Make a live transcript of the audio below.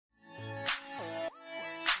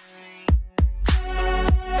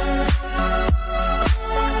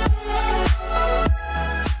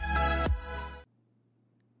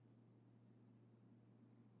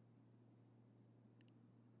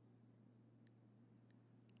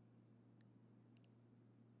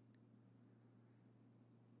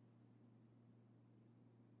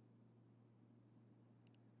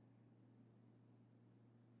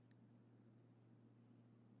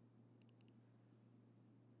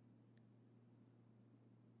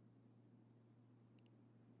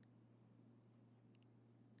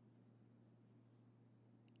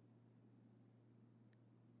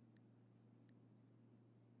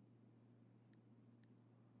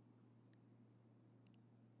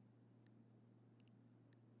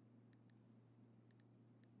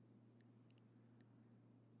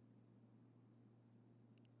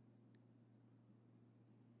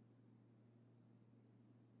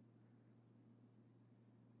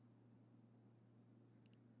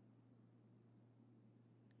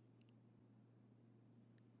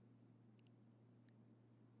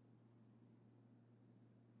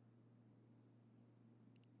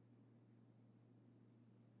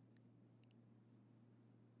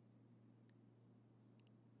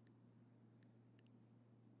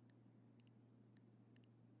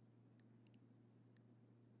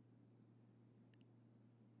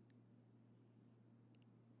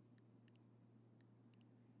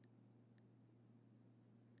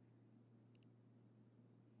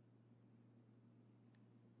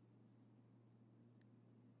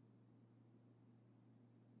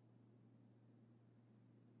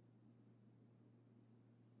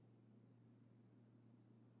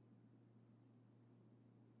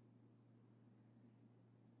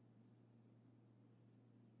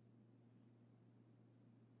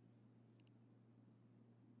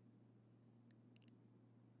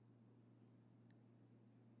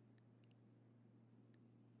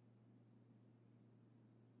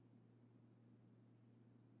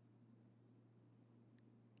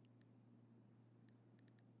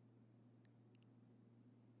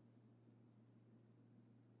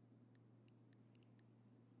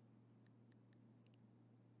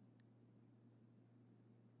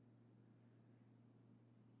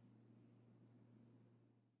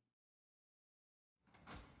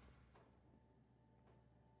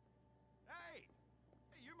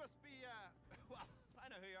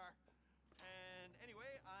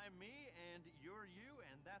I'm me, and you're you,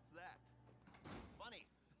 and that's that. Funny.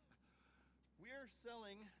 We're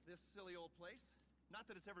selling this silly old place.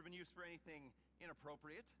 Not that it's ever been used for anything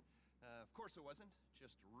inappropriate. Of course it wasn't.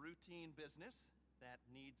 Just routine business that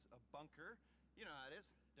needs a bunker. You know how it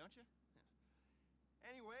is, don't you?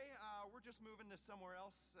 Yeah. Anyway, we're just moving to somewhere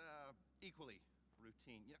else, equally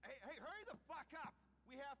routine. You know, hey, hurry the fuck up!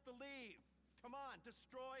 We have to leave. Come on,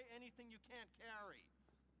 destroy anything you can't carry.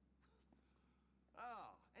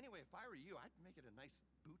 Oh, anyway, if I were you, I'd make it a nice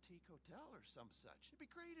boutique hotel or some such. It'd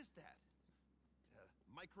be great as that.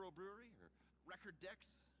 Microbrewery or record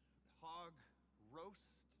decks, hog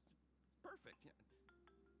roast. It's perfect. Yeah.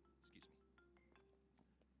 Excuse me.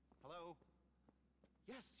 Hello?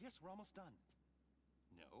 Yes, we're almost done.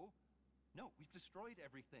 No, we've destroyed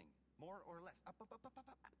everything. More or less. Up.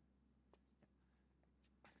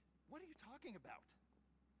 What are you talking about?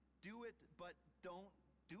 Do it, but don't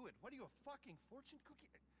do it. What are you, a fucking fortune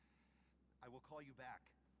cookie? I will call you back.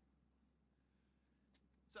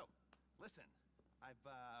 So, listen,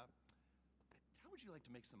 how would you like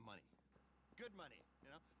to make some money? Good money, you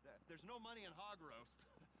know? There's no money in hog roast,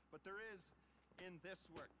 but there is in this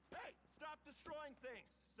work. Hey, stop destroying things!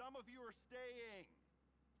 Some of you are staying.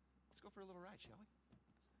 Let's go for a little ride, shall we?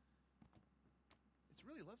 It's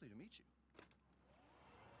really lovely to meet you.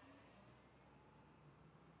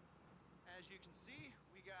 As you can see,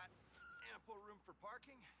 we got ample room for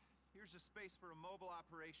parking. Here's a space for a mobile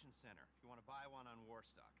operations center, if you want to buy one on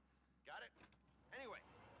Warstock. Got it? Anyway,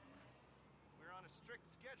 we're on a strict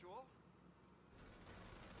schedule.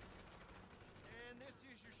 And this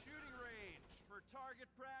is your shooting range for target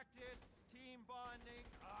practice, team bonding.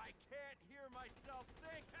 I can't hear myself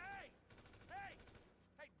think. Hey,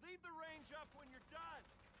 leave the range up when you're done.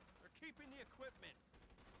 They're keeping the equipment.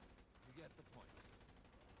 You get the point.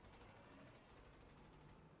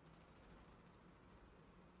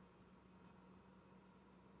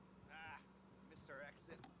 Missed our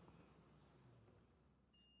exit.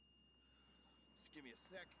 Just give me a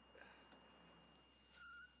sec.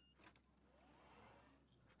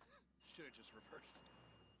 Should have just reversed.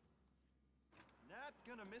 Not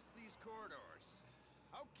gonna miss these corridors.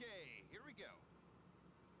 Okay, here we go.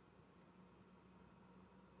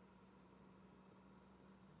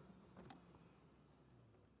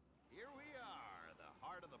 Here we are, the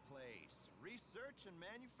heart of the place. Research and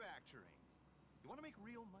manufacturing. You want to make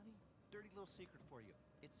real money? Dirty little secret for you.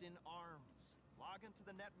 It's in arms. Log into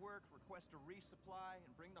the network, request a resupply,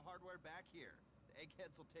 and bring the hardware back here. The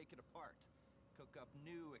eggheads will take it apart. Cook up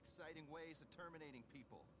new, exciting ways of terminating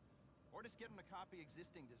people. Or just get them to copy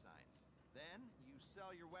existing designs. Then, you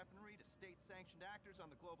sell your weaponry to state-sanctioned actors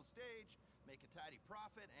on the global stage, make a tidy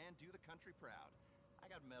profit, and do the country proud.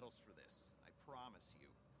 I got medals for this, I promise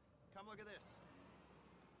you. Come look at this.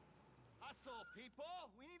 Hustle,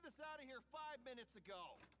 people! We need this out of here 5 minutes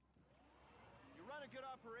ago. You run a good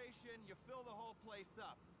operation, you fill the whole place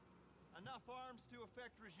up. Enough arms to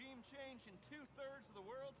effect regime change in 2/3 of the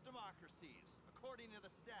world's democracies, according to the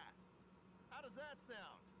stats. How does that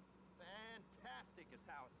sound? Fantastic is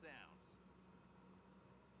how it sounds.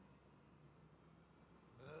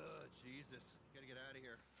 Ugh, Jesus. Gotta get out of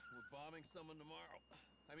here. We're bombing someone tomorrow.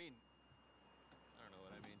 I don't know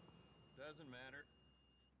what I mean. Doesn't matter.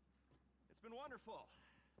 It's been wonderful.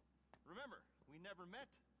 Remember, we never met.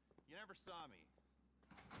 You never saw me.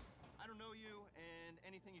 I don't know you, and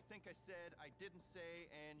anything you think I said, I didn't say,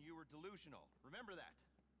 and you were delusional. Remember that.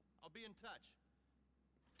 I'll be in touch.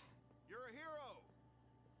 You're a hero!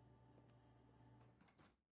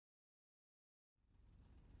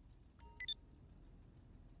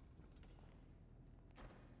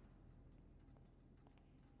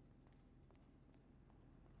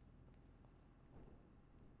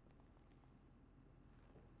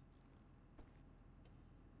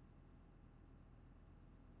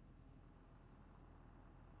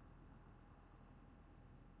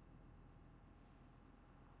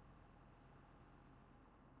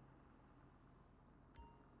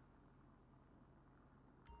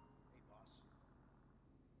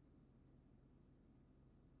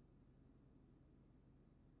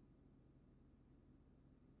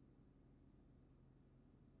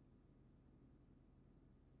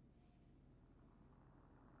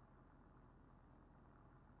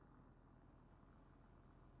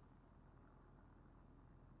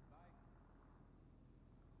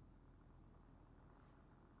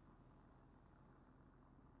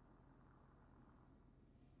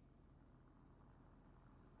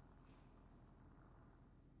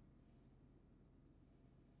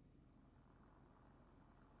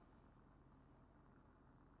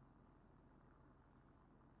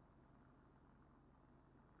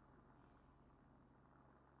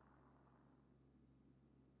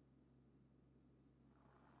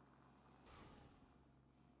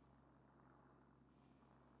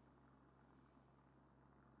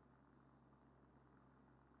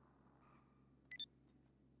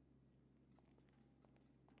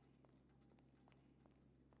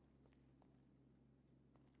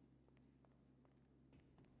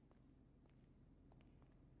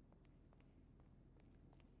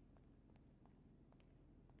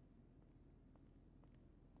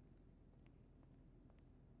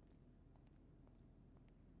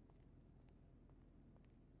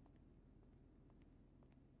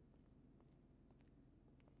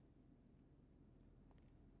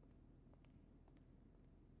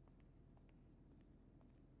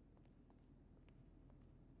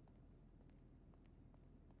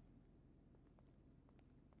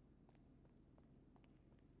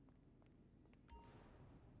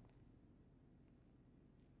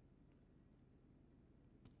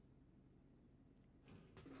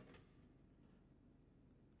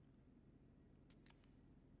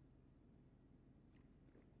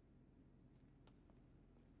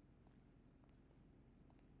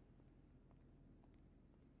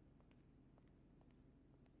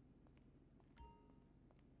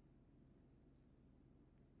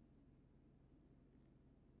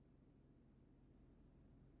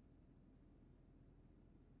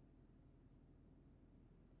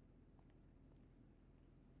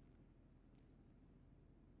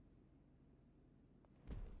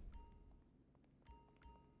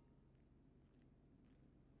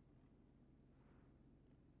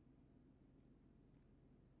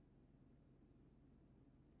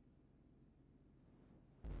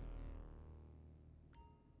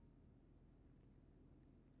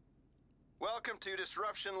 Welcome to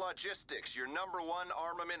Disruption Logistics, your #1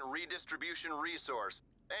 armament redistribution resource,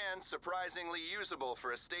 and surprisingly usable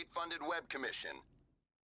for a state-funded web commission.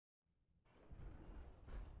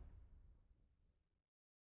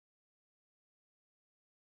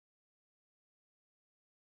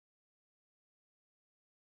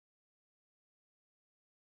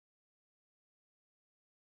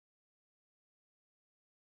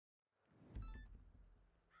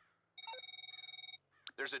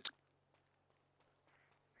 There's a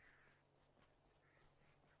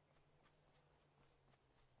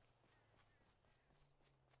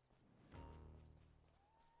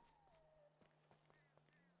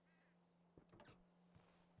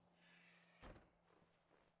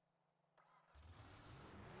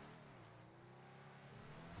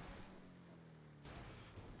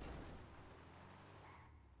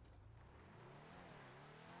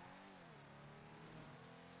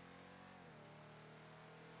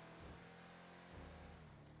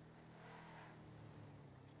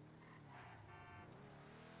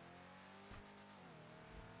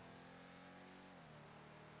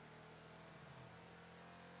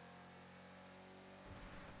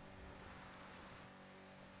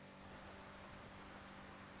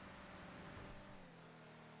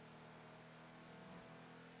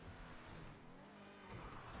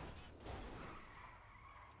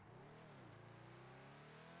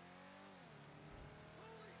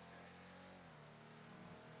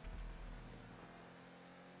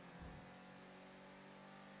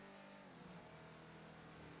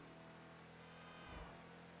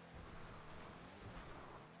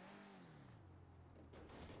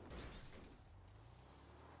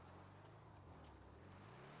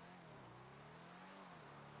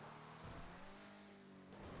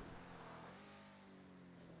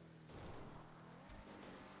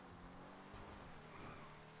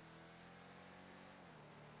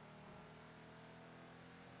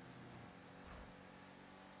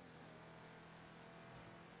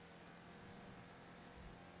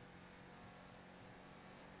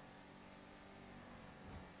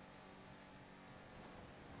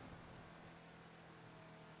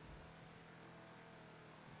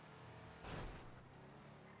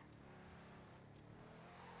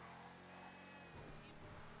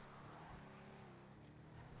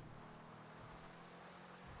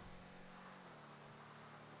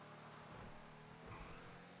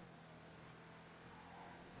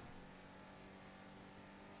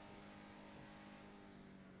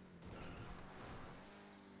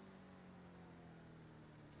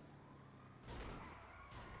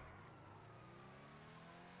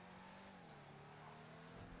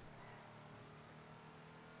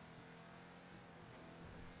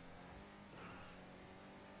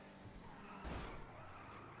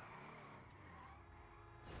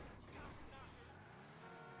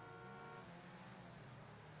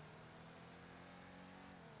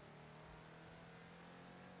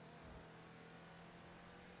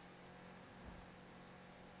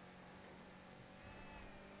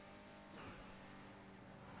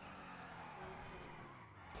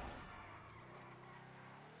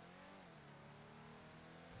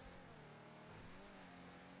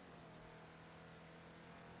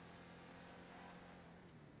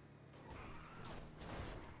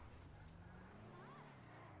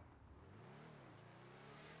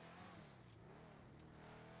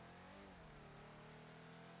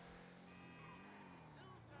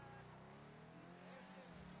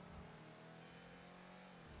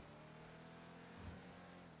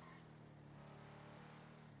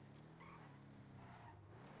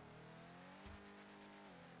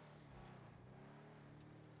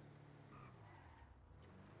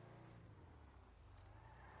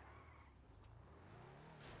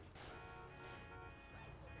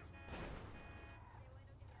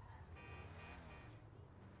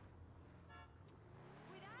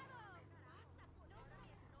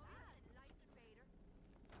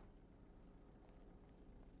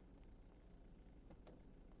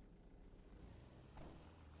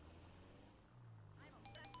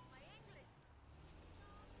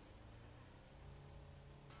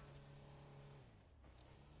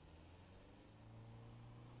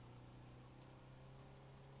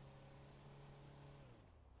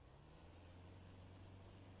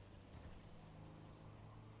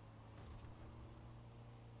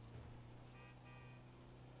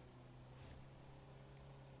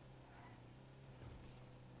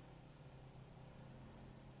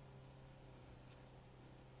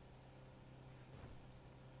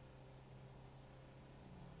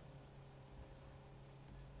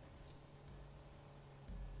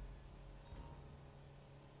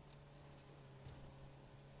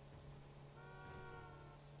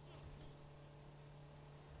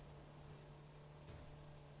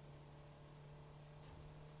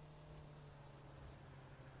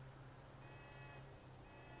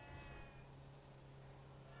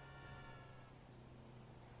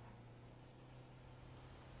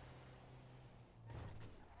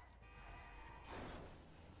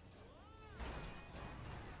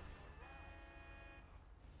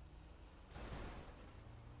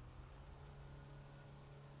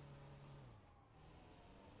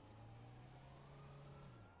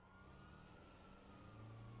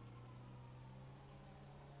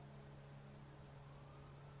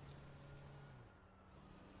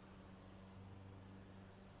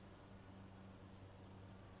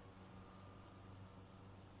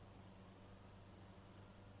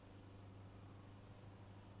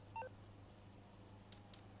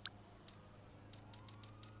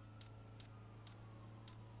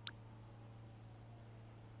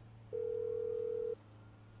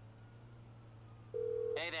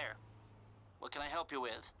can I help you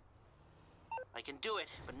with? I can do it,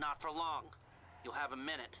 but not for long. You'll have a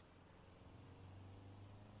minute.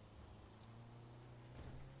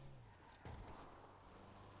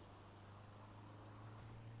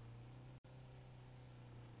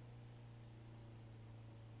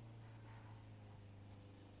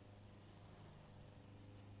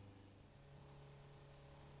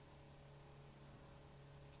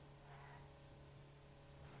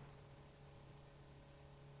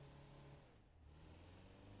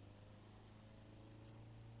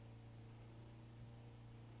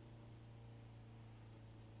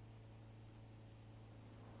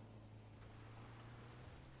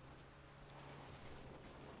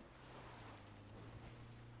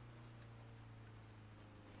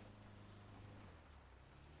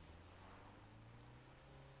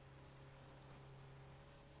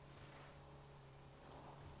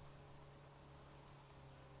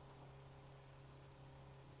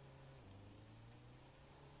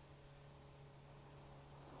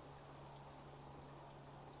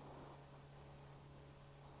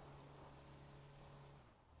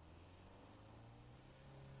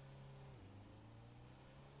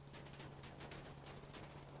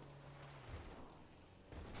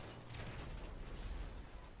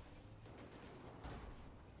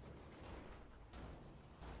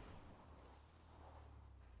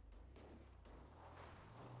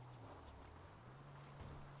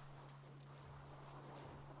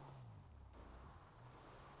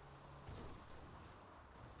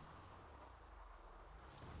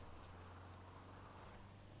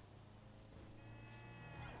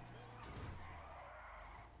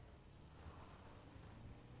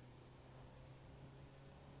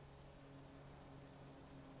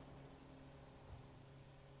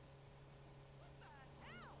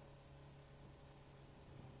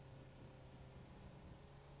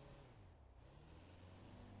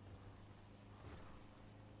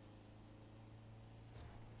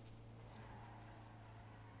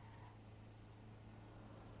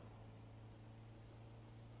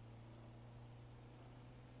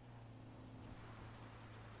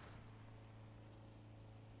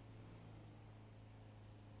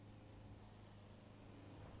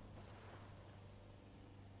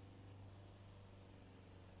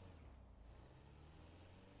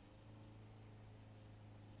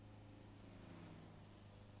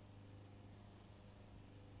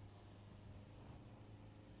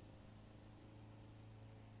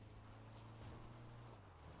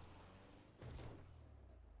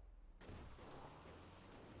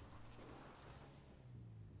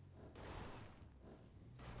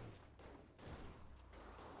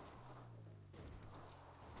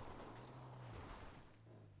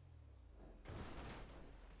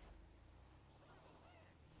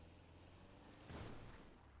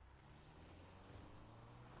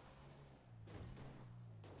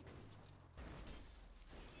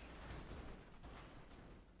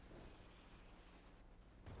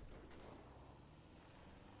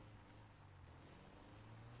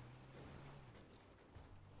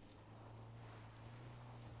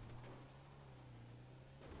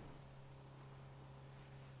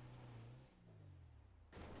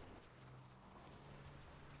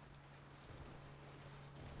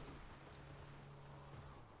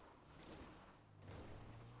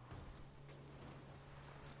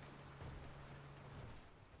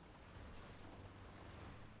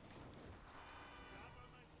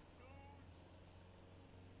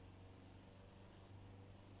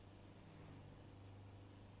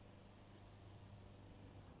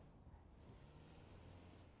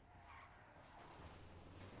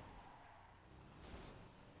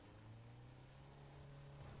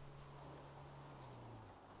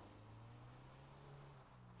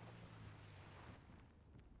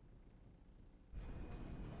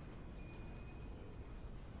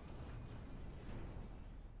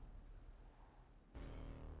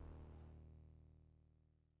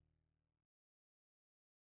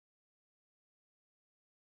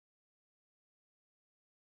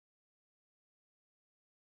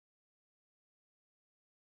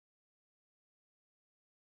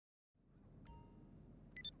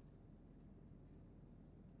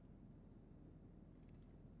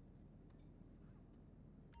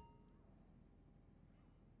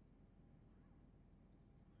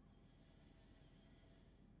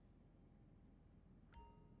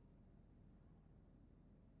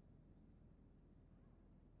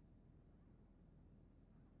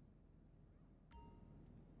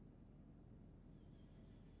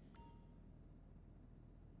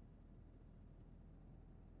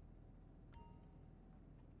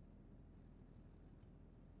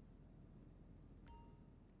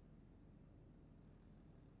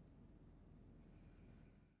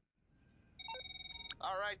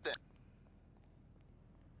 All right then.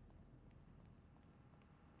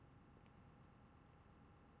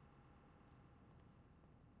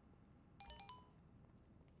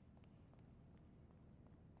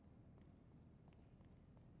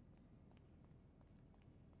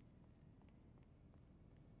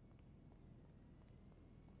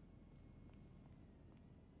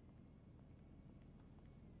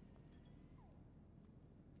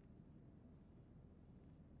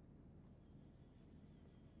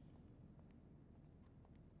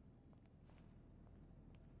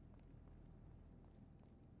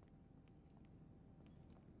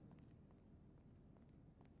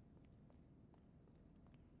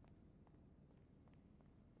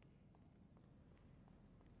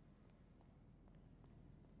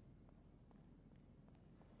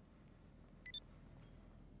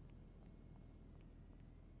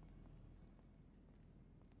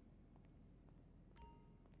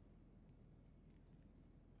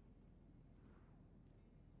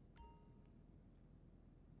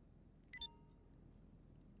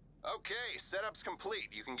 Okay, setup's complete.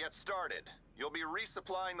 You can get started. You'll be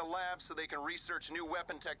resupplying the lab so they can research new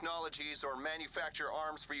weapon technologies or manufacture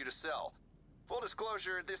arms for you to sell. Full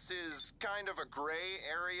disclosure, this is kind of a gray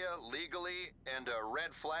area legally and a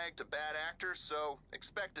red flag to bad actors, so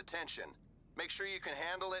expect attention. Make sure you can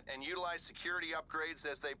handle it and utilize security upgrades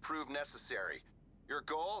as they prove necessary. Your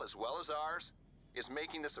goal, as well as ours, is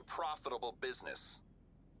making this a profitable business.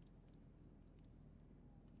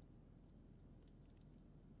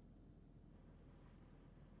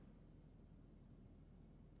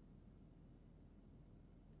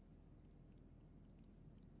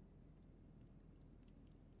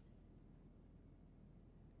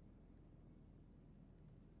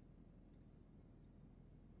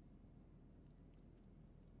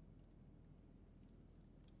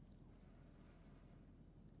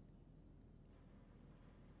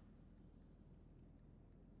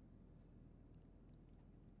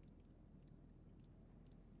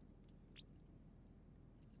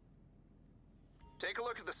 Take a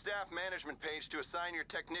look at the staff management page to assign your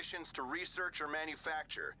technicians to research or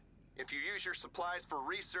manufacture. If you use your supplies for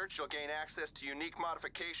research, you'll gain access to unique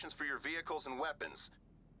modifications for your vehicles and weapons.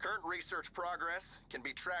 Current research progress can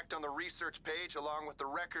be tracked on the research page along with the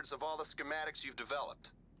records of all the schematics you've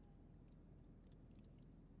developed.